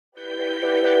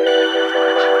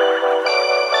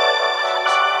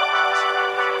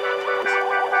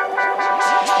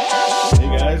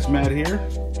here,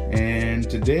 and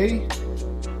today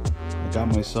I got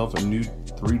myself a new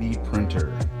 3D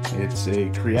printer. It's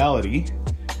a Creality,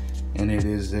 and it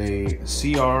is a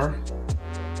CR-10S,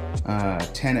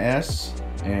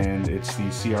 and it's the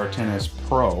CR-10S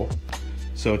Pro,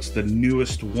 so it's the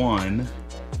newest one.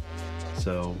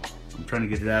 So I'm trying to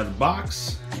get it out of the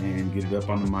box and get it up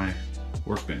onto my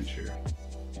workbench here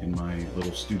in my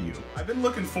little studio. I've been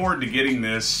looking forward to getting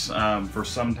this for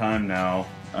some time now,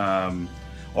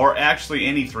 or actually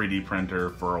any 3D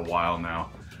printer for a while now.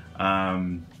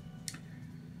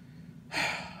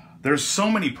 There's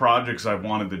so many projects I've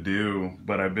wanted to do,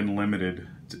 but I've been limited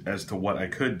as to what I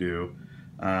could do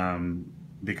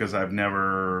because I've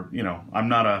never,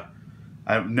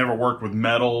 I've never worked with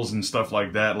metals and stuff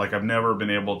like that. Like, I've never been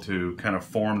able to kind of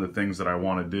form the things that I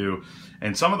want to do.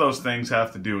 And some of those things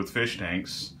have to do with fish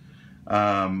tanks.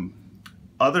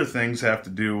 Other things have to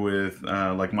do with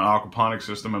like my aquaponics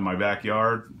system in my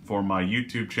backyard for my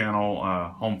YouTube channel,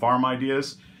 Home Farm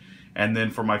Ideas. And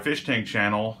then for my fish tank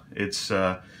channel, it's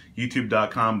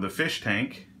youtube.com, The Fish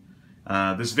Tank.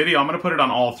 This video, I'm going to put it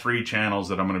on all three channels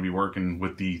that I'm going to be working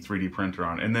with the 3D printer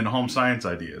on. And then Home Science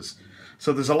Ideas.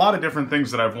 So there's a lot of different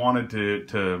things that I've wanted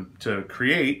to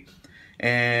create,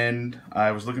 and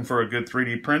I was looking for a good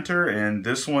 3D printer, and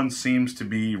this one seems to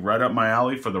be right up my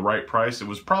alley for the right price. It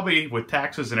was probably, with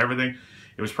taxes and everything,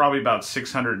 it was probably about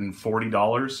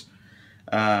 $640.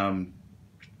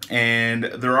 And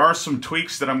there are some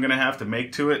tweaks that I'm going to have to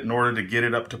make to it in order to get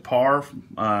it up to par,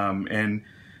 and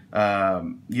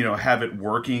have it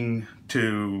working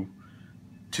to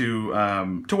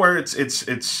where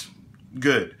it's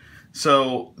good.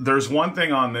 So there's one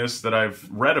thing on this that I've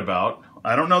read about.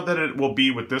 I don't know that it will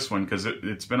be with this one because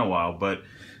it's been a while, but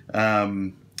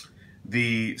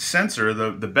the sensor,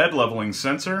 the bed leveling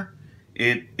sensor,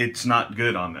 it's not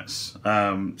good on this.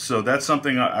 So that's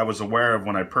something I was aware of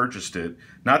when I purchased it.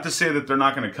 Not to say that they're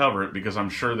not going to cover it, because I'm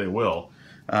sure they will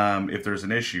if there's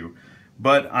an issue.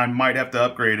 But I might have to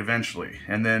upgrade eventually.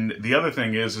 And then the other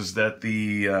thing is that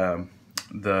the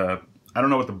I don't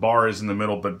know what the bar is in the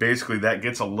middle, but basically that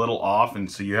gets a little off,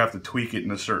 and so you have to tweak it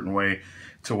in a certain way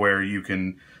to where you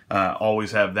can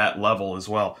always have that level as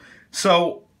well.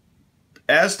 So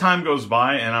as time goes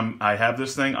by and I have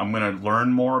this thing, I'm going to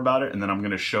learn more about it, and then I'm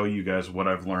going to show you guys what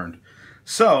I've learned.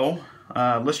 So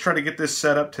let's try to get this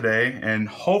set up today and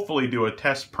hopefully do a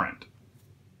test print.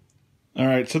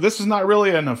 Alright, so this is not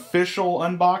really an official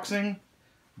unboxing,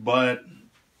 but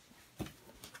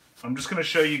I'm just going to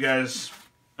show you guys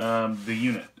the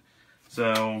unit.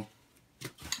 So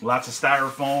lots of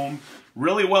styrofoam,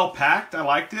 really well packed. I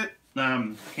liked it.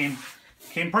 Came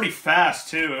pretty fast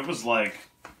too. It was like,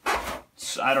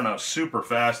 I don't know, super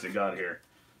fast it got here.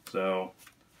 So,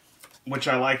 which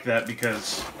I like that,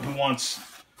 because who wants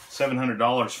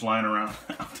 $700 flying around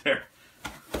out there?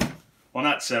 Well,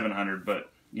 not 700, but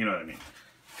you know what I mean,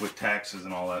 with taxes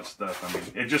and all that stuff. I mean,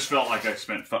 it just felt like I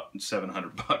spent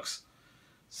 700 bucks.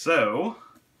 So,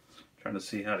 trying to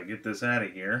see how to get this out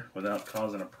of here without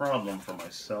causing a problem for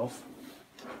myself.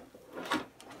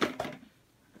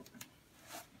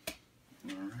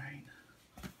 Alright.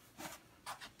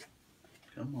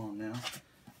 Come on now.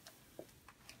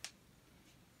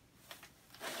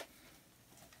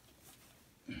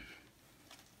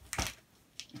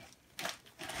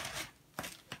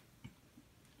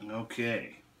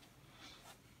 Okay.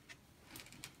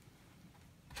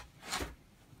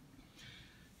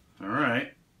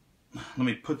 Alright. Let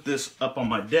me put this up on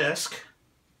my desk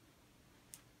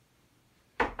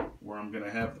where I'm going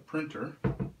to have the printer,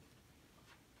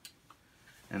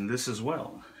 and this as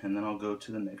well, and then I'll go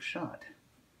to the next shot.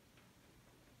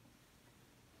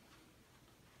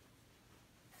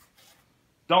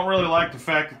 Don't really like the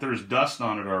fact that there's dust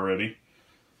on it already.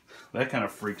 That kind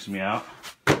of freaks me out.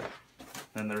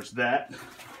 Then there's that,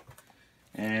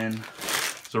 and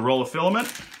it's a roll of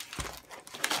filament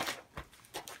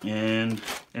and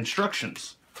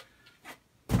instructions.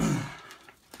 And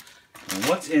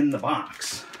what's in the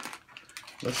box?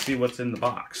 Let's see what's in the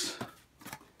box.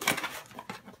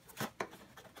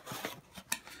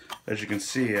 As you can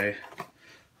see,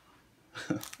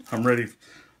 I'm ready.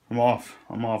 I'm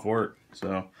off work.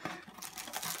 So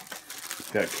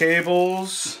got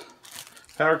cables,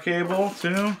 power cable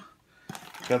too.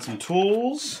 Got some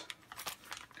tools.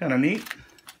 Kind of neat.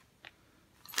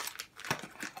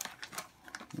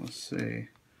 Let's see.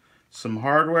 Some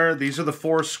hardware. These are the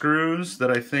 4 screws that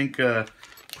I think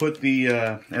put the,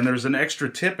 and there's an extra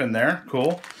tip in there.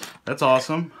 Cool. That's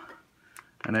awesome.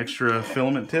 An extra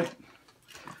filament tip.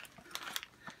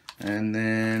 And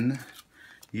then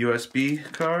USB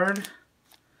card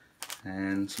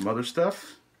and some other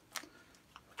stuff.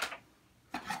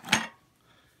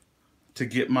 to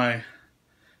get my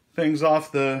things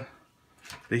off the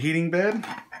heating bed.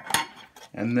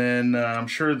 And then I'm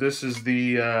sure this is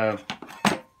the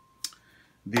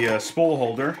spool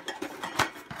holder.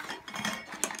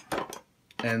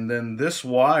 And then this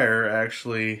wire,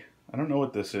 actually, I don't know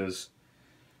what this is.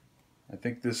 I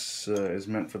think this is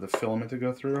meant for the filament to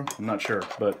go through. I'm not sure,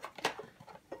 but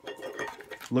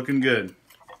looking good.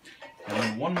 And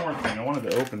then one more thing, I wanted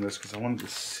to open this because I wanted to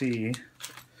see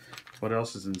what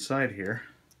else is inside here.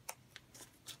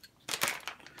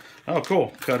 Oh,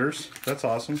 cool, cutters. That's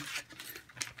awesome.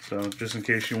 So just in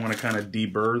case you want to kind of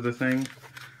deburr the thing.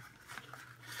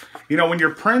 You know, when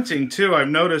you're printing too, I've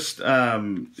noticed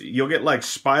you'll get like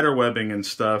spider webbing and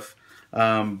stuff,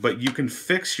 but you can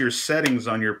fix your settings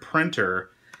on your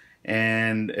printer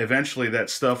and eventually that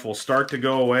stuff will start to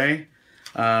go away.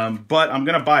 But I'm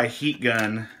going to buy a heat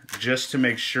gun just to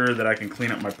make sure that I can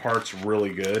clean up my parts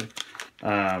really good.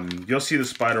 You'll see the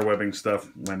spider webbing stuff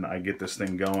when I get this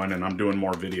thing going and I'm doing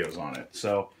more videos on it.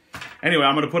 So anyway,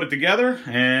 I'm going to put it together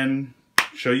and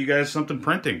show you guys something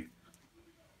printing.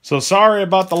 So sorry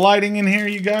about the lighting in here,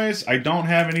 you guys. I don't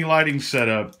have any lighting set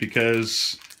up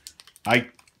because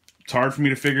it's hard for me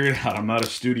to figure it out. I'm not a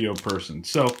studio person.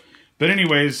 So, but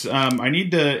anyways, I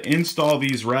need to install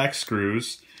these rack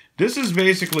screws. This is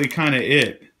basically kind of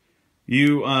it.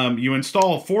 You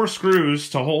install 4 screws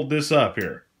to hold this up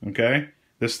here, okay?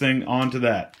 This thing onto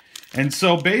that. And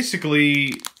so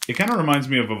basically, it kind of reminds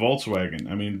me of a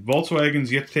Volkswagen. I mean, Volkswagens,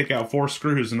 you have to take out 4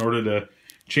 screws in order to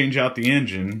change out the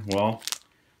engine. Well,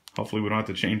 hopefully we don't have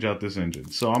to change out this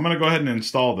engine. So I'm going to go ahead and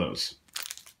install those.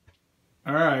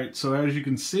 Alright, so as you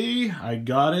can see, I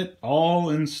got it all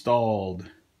installed.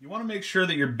 You want to make sure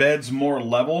that your bed's more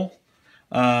level.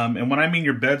 And when I mean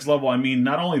your bed's level, I mean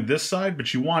not only this side,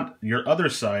 but you want your other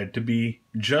side to be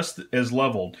just as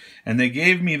leveled. And they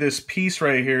gave me this piece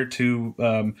right here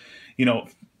to, you know,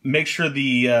 make sure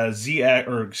the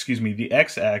the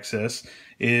x-axis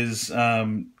is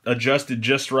adjusted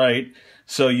just right.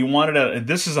 So you want it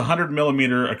this is 100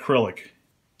 millimeter acrylic.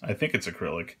 I think it's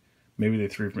acrylic. Maybe they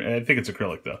threw, I think it's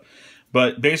acrylic though.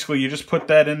 But basically you just put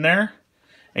that in there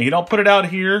and you don't put it out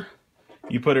here.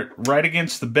 You put it right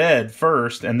against the bed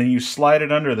first and then you slide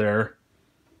it under there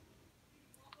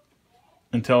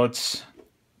until it's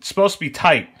supposed to be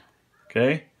tight.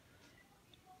 Okay?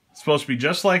 It's supposed to be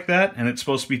just like that and it's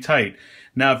supposed to be tight.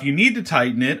 Now if you need to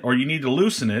tighten it or you need to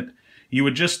loosen it, you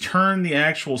would just turn the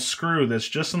actual screw that's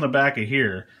just on the back of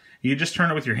here. You just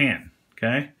turn it with your hand,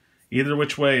 okay? Either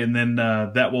which way, and then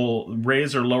that will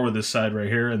raise or lower this side right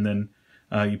here, and then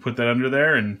you put that under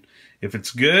there, and if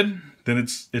it's good, then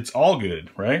it's all good,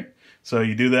 right? So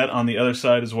you do that on the other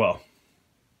side as well.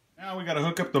 Now we got to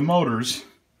hook up the motors.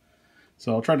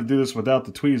 So I'll try to do this without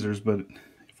the tweezers, but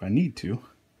if I need to,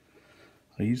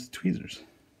 I'll use the tweezers.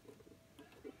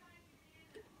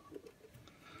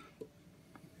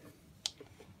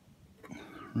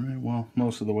 Alright, well,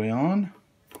 most of the way on.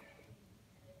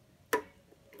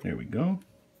 There we go.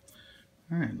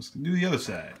 Alright, let's do the other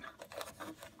side.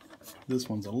 This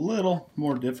one's a little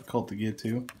more difficult to get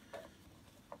to.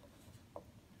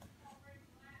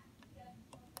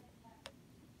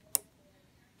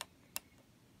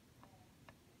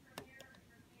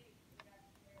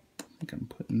 I think I'm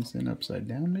putting this in upside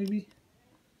down, maybe?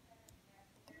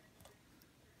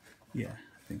 Yeah,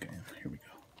 I think I am. Here we go.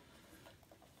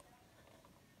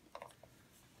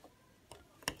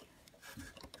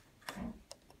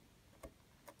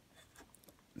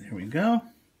 There we go.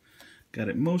 Got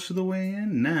it most of the way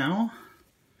in. Now,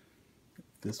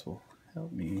 this will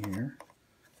help me here.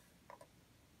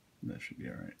 That should be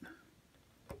alright.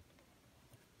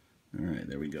 Alright,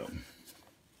 there we go.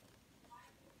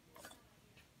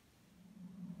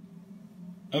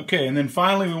 Okay, and then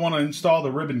finally we want to install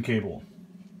the ribbon cable.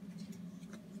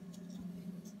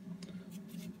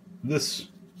 This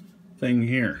thing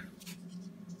here.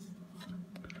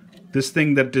 This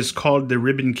thing that is called the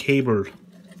ribbon cable.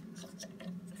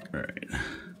 Alright.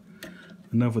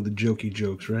 Enough with the jokey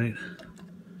jokes, right?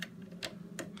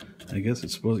 I guess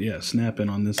it's supposed to, yeah, snap in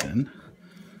on this end.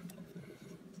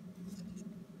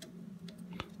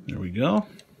 There we go.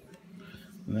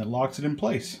 And that locks it in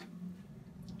place.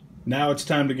 Now it's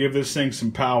time to give this thing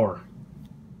some power.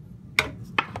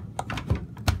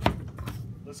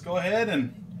 Let's go ahead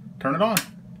and turn it on.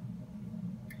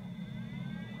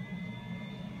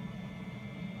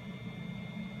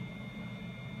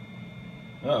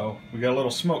 Uh-oh, we got a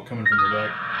little smoke coming from the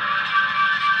back.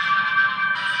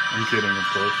 I'm kidding, of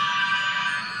course.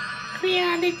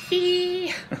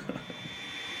 Reality!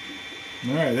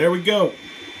 Alright, there we go.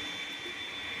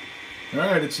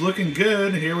 Alright, it's looking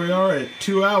good. Here we are at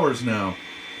 2 hours now.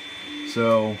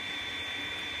 So,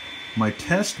 my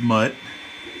test mutt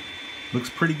looks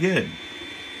pretty good.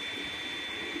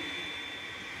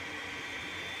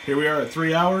 Here we are at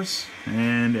 3 hours,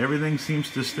 and everything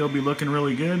seems to still be looking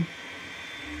really good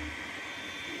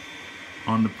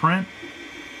on the print.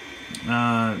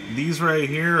 These right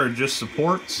here are just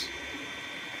supports.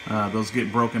 Those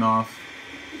get broken off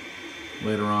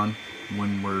later on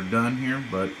when we're done here,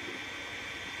 but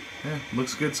yeah,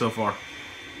 looks good so far.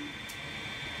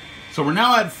 So we're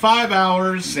now at 5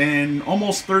 hours and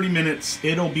almost 30 minutes.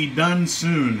 It'll be done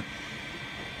soon.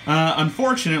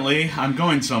 Unfortunately, I'm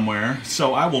going somewhere,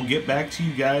 so I will get back to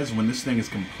you guys when this thing is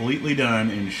completely done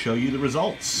and show you the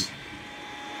results.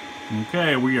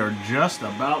 Okay, we are just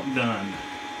about done.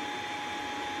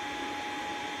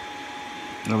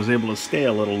 I was able to stay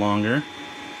a little longer.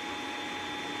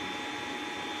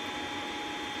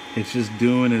 It's just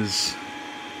doing his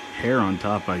hair on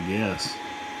top, I guess.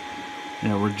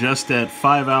 Yeah, we're just at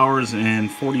 5 hours and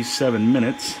 47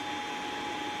 minutes,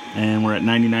 and we're at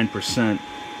 99%.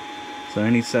 So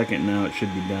any second now it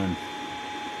should be done.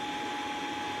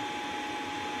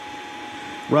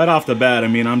 Right off the bat, I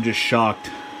mean, I'm just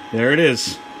shocked. There it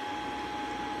is.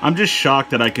 I'm just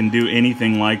shocked that I can do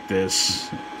anything like this.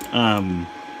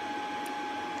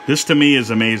 This to me is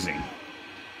amazing.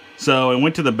 So it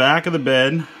went to the back of the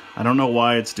bed. I don't know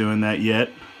why it's doing that yet.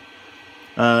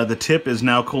 The tip is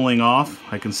now cooling off.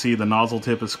 I can see the nozzle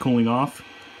tip is cooling off.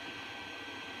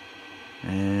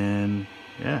 And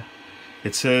yeah,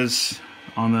 it says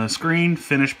on the screen,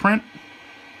 finish print.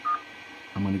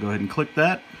 I'm going to go ahead and click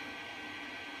that.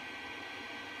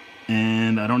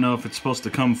 And I don't know if it's supposed to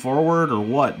come forward or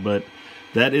what, but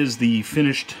that is the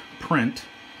finished print.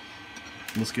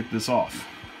 Let's get this off.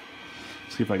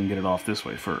 See if I can get it off this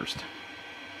way first.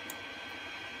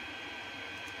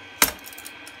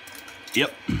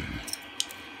 Yep.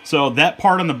 So that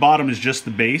part on the bottom is just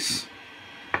the base.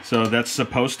 So that's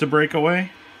supposed to break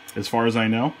away, as far as I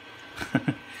know.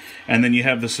 And then you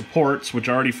have the supports, which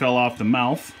already fell off the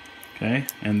mouth. Okay,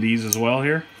 and these as well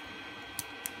here.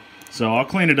 So I'll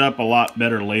clean it up a lot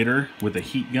better later with a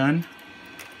heat gun.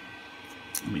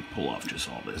 Let me pull off just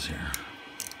all this here.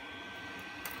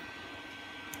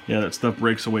 Yeah, that stuff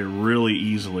breaks away really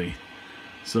easily.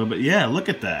 So, but yeah, look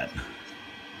at that.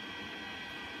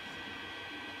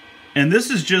 And this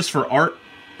is just for art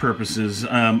purposes.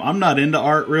 I'm not into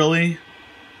art really.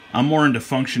 I'm more into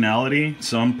functionality.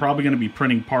 So I'm probably going to be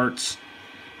printing parts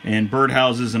and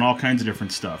birdhouses and all kinds of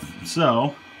different stuff.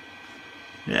 So,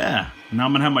 yeah. Now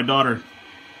I'm going to have my daughter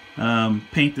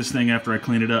paint this thing after I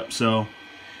clean it up. So,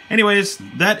 anyways,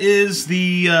 that is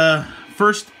the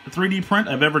first 3D print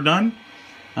I've ever done.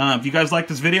 If you guys like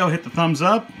this video, hit the thumbs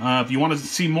up. If you want to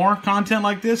see more content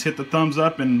like this, hit the thumbs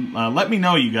up and let me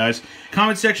know, you guys.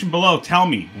 Comment section below, tell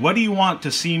me, what do you want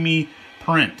to see me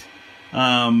print?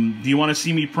 Do you want to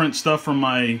see me print stuff from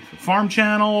my farm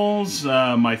channels,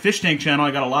 my fish tank channel?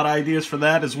 I got a lot of ideas for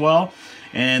that as well.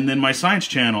 And then my science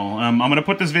channel. I'm going to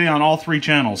put this video on all 3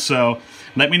 channels. So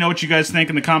let me know what you guys think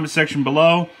in the comment section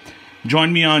below.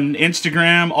 Join me on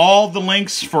Instagram. All the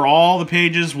links for all the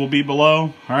pages will be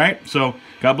below. All right, so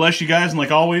God bless you guys, and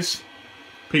like always,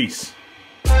 peace.